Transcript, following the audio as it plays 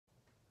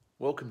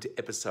Welcome to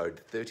episode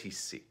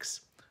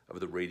 36 of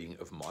the reading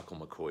of Michael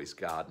McCoy's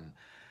Garden.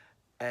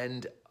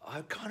 And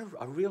I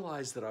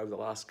realised that over the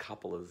last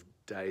couple of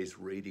days'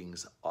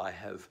 readings, I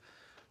have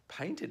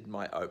painted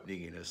my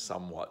opening in a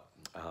somewhat,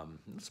 not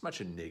so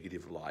much a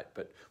negative light,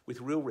 but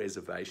with real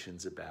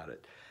reservations about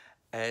it.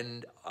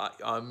 And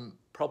I'm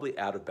probably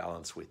out of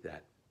balance with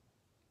that.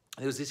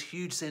 There was this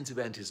huge sense of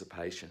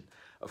anticipation,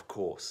 of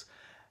course,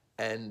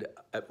 and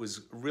it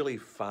was really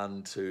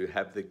fun to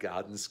have the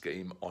garden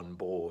scheme on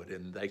board,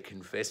 and they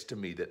confessed to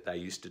me that they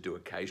used to do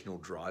occasional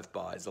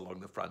drive-bys along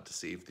the front to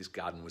see if this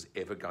garden was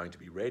ever going to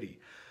be ready,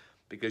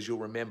 because you'll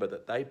remember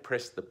that they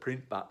pressed the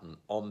print button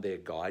on their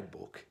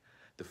guidebook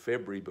the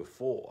February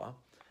before,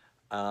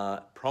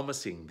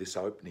 promising this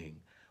opening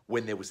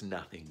when there was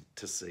nothing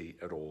to see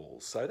at all.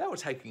 So they were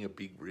taking a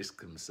big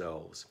risk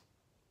themselves.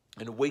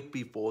 And a week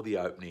before the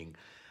opening,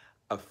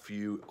 a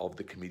few of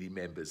the committee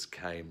members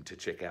came to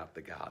check out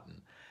the garden.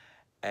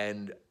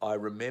 And I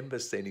remember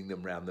sending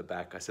them round the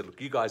back. I said, look,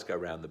 you guys go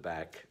round the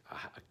back. I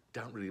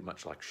don't really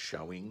much like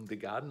showing the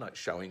garden, like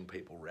showing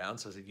people around.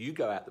 So I said, you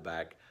go out the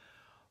back,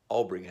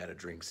 I'll bring out a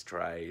drinks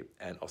tray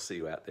and I'll see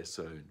you out there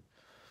soon.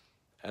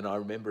 And I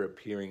remember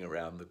appearing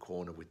around the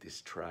corner with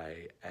this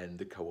tray and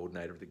the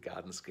coordinator of the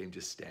garden scheme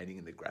just standing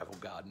in the gravel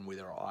garden with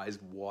her eyes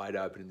wide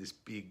open and this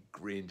big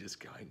grin just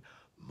going,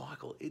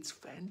 Michael, it's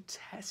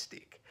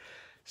fantastic.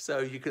 So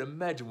you can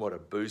imagine what a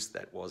boost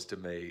that was to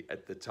me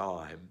at the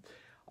time.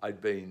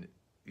 I'd been,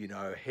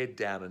 head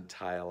down and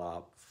tail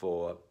up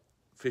for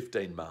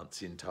 15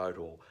 months in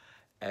total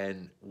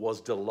and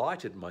was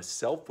delighted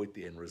myself with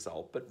the end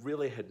result, but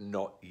really had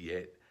not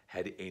yet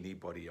had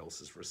anybody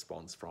else's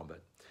response from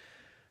it.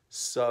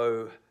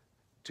 So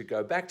to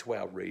go back to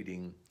our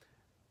reading,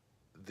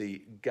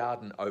 the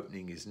garden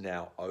opening is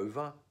now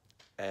over.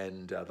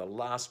 And the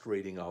last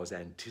reading, I was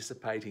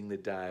anticipating the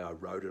day. I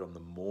wrote it on the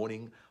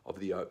morning of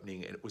the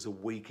opening, and it was a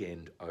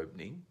weekend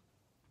opening.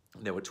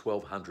 And there were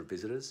 1,200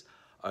 visitors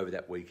over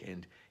that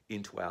weekend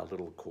into our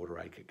little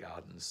quarter-acre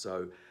garden.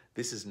 So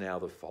this is now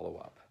the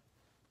follow-up.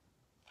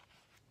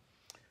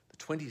 The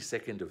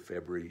 22nd of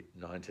February,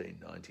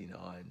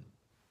 1999.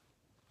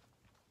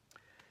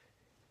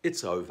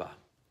 It's over.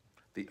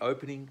 The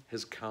opening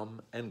has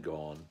come and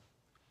gone,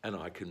 and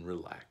I can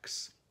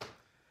relax.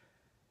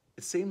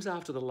 It seems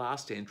after the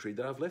last entry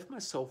that I've left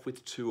myself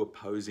with two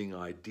opposing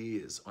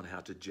ideas on how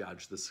to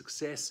judge the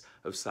success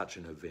of such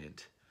an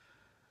event.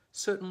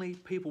 Certainly,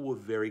 people were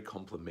very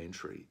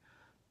complimentary,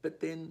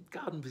 but then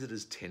garden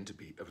visitors tend to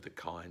be of the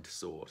kind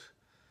sort.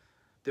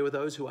 There were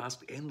those who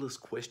asked endless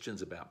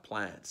questions about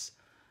plants,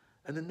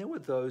 and then there were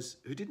those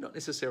who did not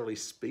necessarily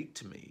speak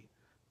to me,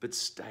 but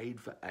stayed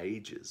for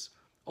ages,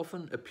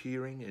 often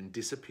appearing and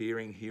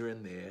disappearing here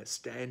and there,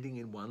 standing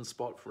in one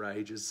spot for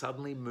ages,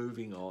 suddenly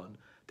moving on,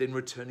 then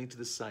returning to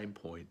the same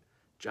point,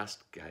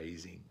 just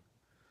gazing.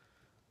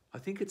 I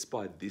think it's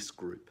by this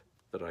group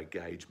that I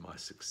gauge my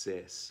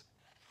success.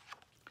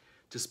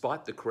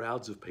 Despite the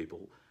crowds of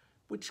people,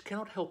 which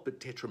cannot help but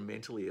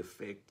detrimentally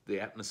affect the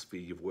atmosphere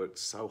you've worked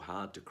so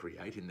hard to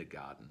create in the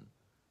garden,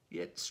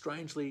 yet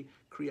strangely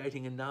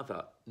creating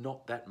another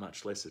not that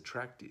much less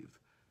attractive,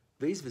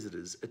 these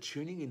visitors are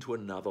tuning into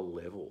another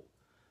level,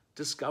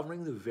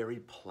 discovering the very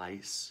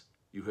place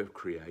you have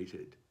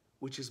created,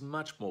 which is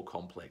much more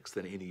complex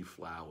than any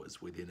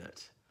flowers within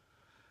it.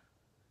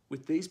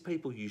 With these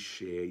people, you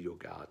share your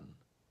garden.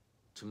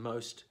 To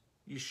most,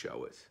 you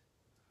show it.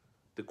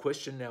 The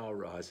question now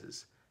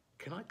arises,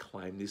 can I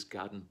claim this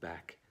garden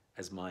back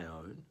as my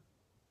own?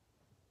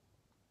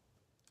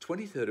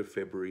 23rd of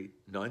February,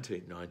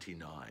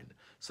 1999.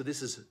 So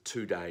this is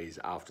 2 days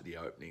after the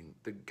opening.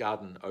 The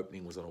garden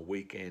opening was on a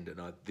weekend,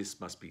 and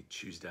this must be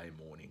Tuesday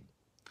morning.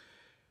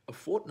 A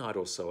fortnight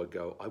or so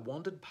ago, I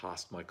wandered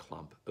past my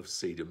clump of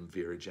Sedum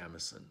Vera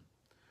Jamison.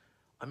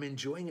 I'm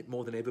enjoying it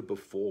more than ever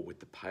before with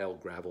the pale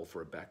gravel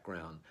for a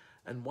background,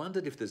 and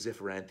wondered if the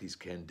Zephyranthes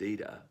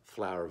candida,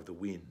 flower of the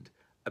wind,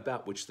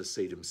 about which the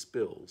sedum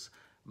spills,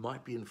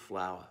 might be in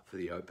flower for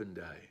the open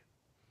day.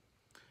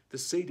 The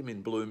sedum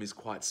in bloom is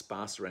quite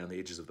sparse around the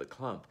edges of the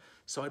clump,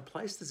 so I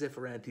placed the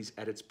Zephyranthes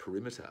at its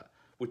perimeter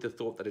with the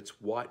thought that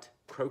its white,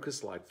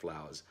 crocus-like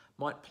flowers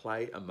might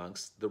play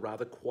amongst the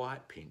rather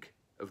quiet pink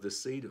of the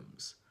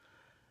sedums.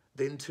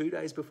 Then 2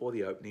 days before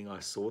the opening, I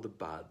saw the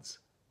buds,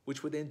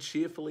 which were then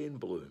cheerfully in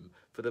bloom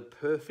for the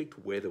perfect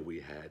weather we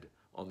had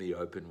on the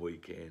open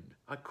weekend.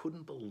 I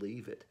couldn't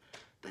believe it.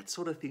 That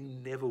sort of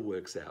thing never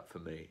works out for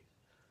me.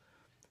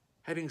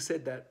 Having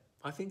said that,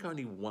 I think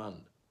only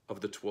one of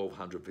the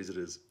 1,200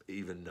 visitors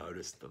even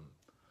noticed them.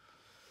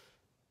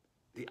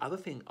 The other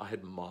thing I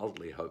had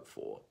mildly hoped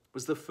for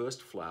was the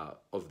first flower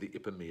of the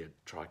Ipomoea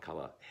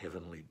tricolour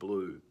Heavenly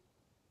Blue.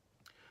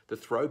 The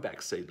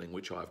throwback seedling,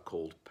 which I've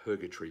called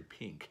Purgatory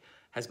Pink,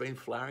 has been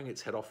flowering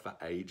its head off for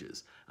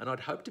ages, and I'd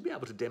hoped to be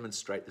able to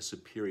demonstrate the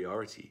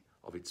superiority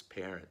of its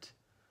parent.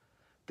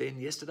 Then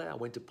yesterday I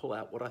went to pull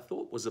out what I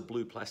thought was a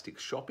blue plastic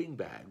shopping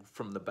bag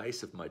from the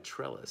base of my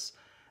trellis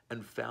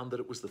and found that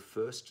it was the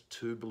first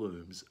 2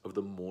 blooms of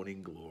the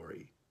morning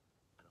glory.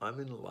 I'm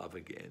in love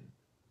again.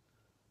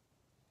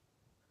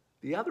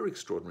 The other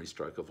extraordinary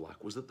stroke of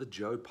luck was that the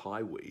Joe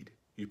Pye weed,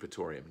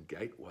 Eupatorium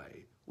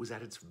gateway, was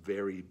at its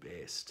very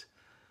best.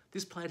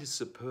 This plant is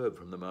superb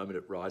from the moment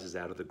it rises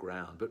out of the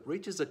ground, but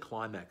reaches a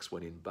climax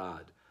when in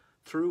bud,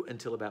 through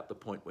until about the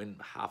point when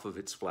half of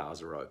its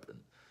flowers are open.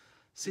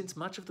 Since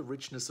much of the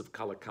richness of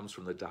colour comes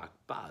from the dark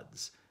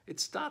buds, it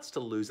starts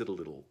to lose it a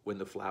little when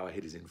the flower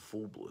head is in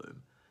full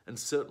bloom, and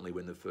certainly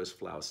when the first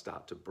flowers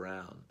start to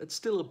brown. It's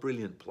still a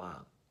brilliant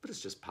plant, but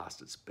it's just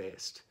past its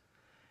best.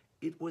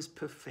 It was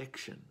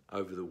perfection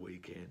over the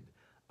weekend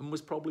and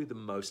was probably the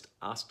most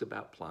asked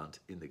about plant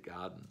in the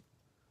garden.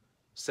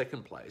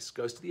 Second place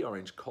goes to the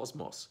orange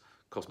cosmos,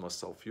 Cosmos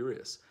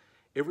sulphureus.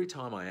 Every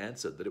time I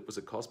answered that it was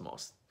a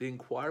cosmos, the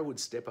inquirer would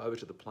step over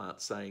to the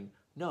plant saying,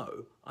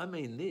 "No, I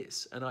mean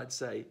this." And I'd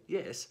say,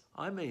 "Yes,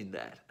 I mean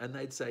that." And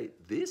they'd say,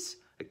 "This?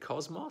 A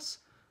cosmos?"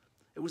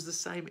 It was the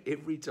same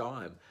every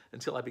time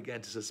until I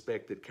began to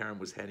suspect that Karen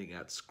was handing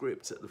out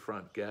scripts at the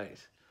front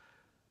gate.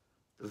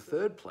 The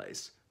third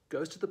place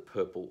goes to the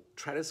purple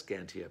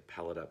Tradescantia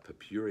pallida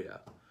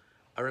purpurea.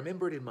 I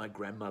remember it in my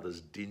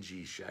grandmother's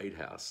dingy shade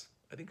house.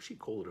 I think she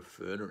called it a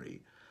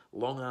fernery,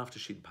 long after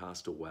she'd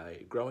passed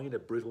away, growing in a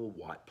brittle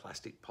white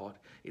plastic pot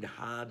in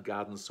hard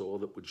garden soil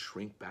that would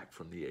shrink back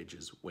from the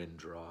edges when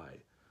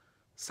dry.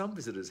 Some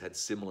visitors had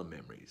similar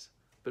memories,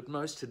 but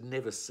most had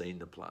never seen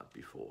the plant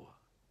before.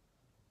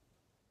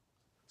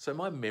 So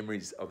my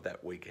memories of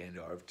that weekend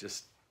are of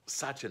just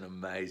such an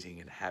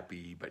amazing and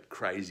happy but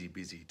crazy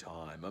busy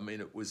time. I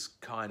mean, it was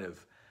bumper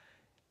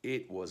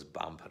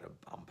to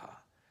bumper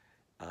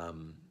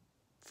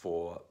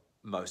for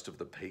most of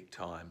the peak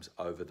times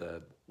over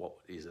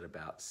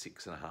about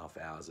 6.5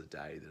 hours a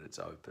day that it's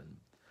open.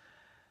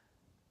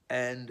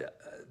 And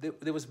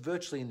there was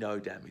virtually no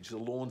damage. The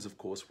lawns, of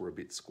course, were a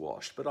bit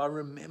squashed, but I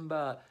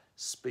remember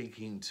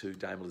speaking to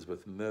Dame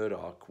Elizabeth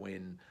Murdoch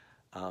when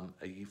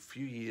a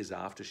few years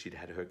after she'd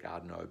had her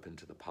garden open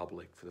to the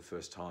public for the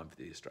first time for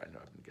the Australian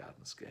Open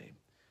Garden Scheme.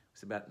 It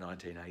was about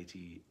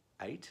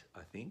 1988,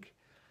 I think,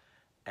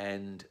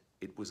 and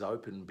it was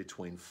open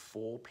between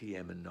 4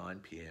 p.m. and 9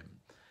 p.m,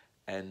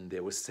 and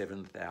there were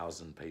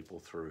 7,000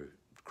 people through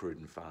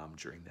Cruden Farm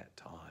during that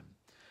time.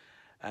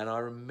 And I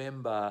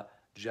remember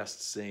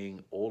just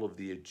seeing all of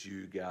the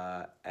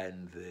ajuga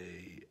and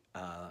the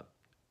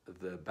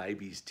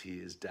baby's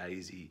tears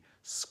daisy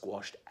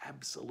squashed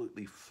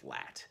absolutely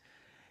flat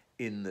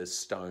in the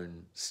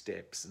stone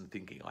steps, and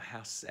thinking, oh,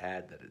 how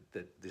sad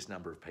that this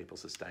number of people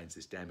sustains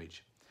this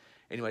damage.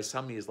 Anyway,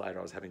 some years later,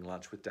 I was having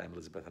lunch with Dame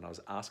Elizabeth and I was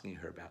asking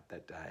her about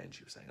that day, and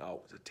she was saying, oh,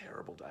 it was a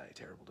terrible day,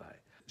 terrible day.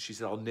 She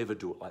said, I'll never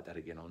do it like that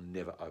again. I'll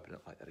never open it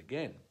like that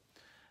again.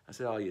 I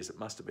said, oh yes, it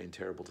must have been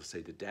terrible to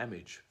see the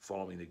damage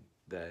following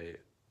the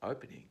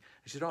opening.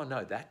 And she said, oh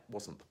no, that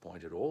wasn't the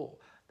point at all.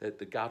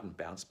 The garden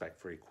bounced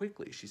back very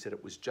quickly. She said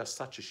it was just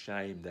such a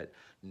shame that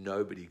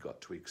nobody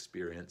got to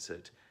experience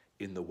it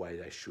in the way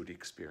they should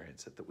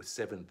experience it, that with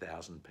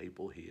 7,000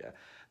 people here,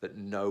 that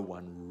no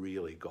one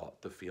really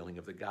got the feeling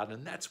of the garden.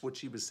 And that's what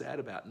she was sad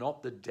about,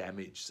 not the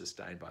damage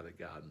sustained by the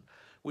garden,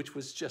 which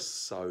was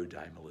just so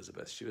Dame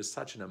Elizabeth. She was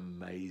such an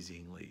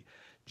amazingly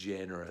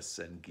generous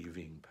and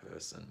giving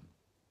person.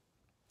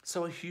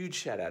 So a huge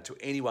shout out to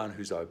anyone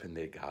who's opened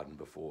their garden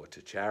before,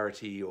 to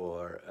charity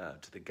or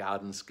to the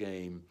garden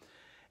scheme.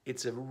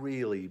 It's a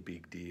really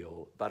big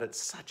deal, but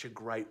it's such a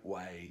great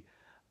way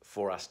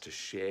for us to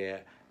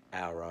share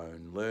our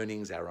own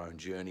learnings, our own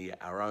journey,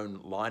 our own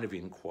line of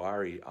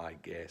inquiry, I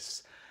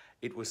guess.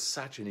 It was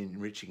such an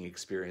enriching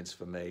experience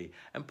for me,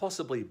 and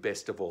possibly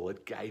best of all,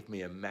 it gave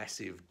me a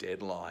massive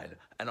deadline,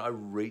 and I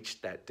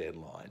reached that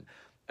deadline.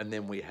 And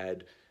then we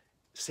had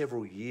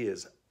several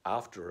years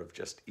after of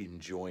just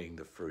enjoying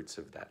the fruits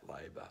of that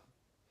labour.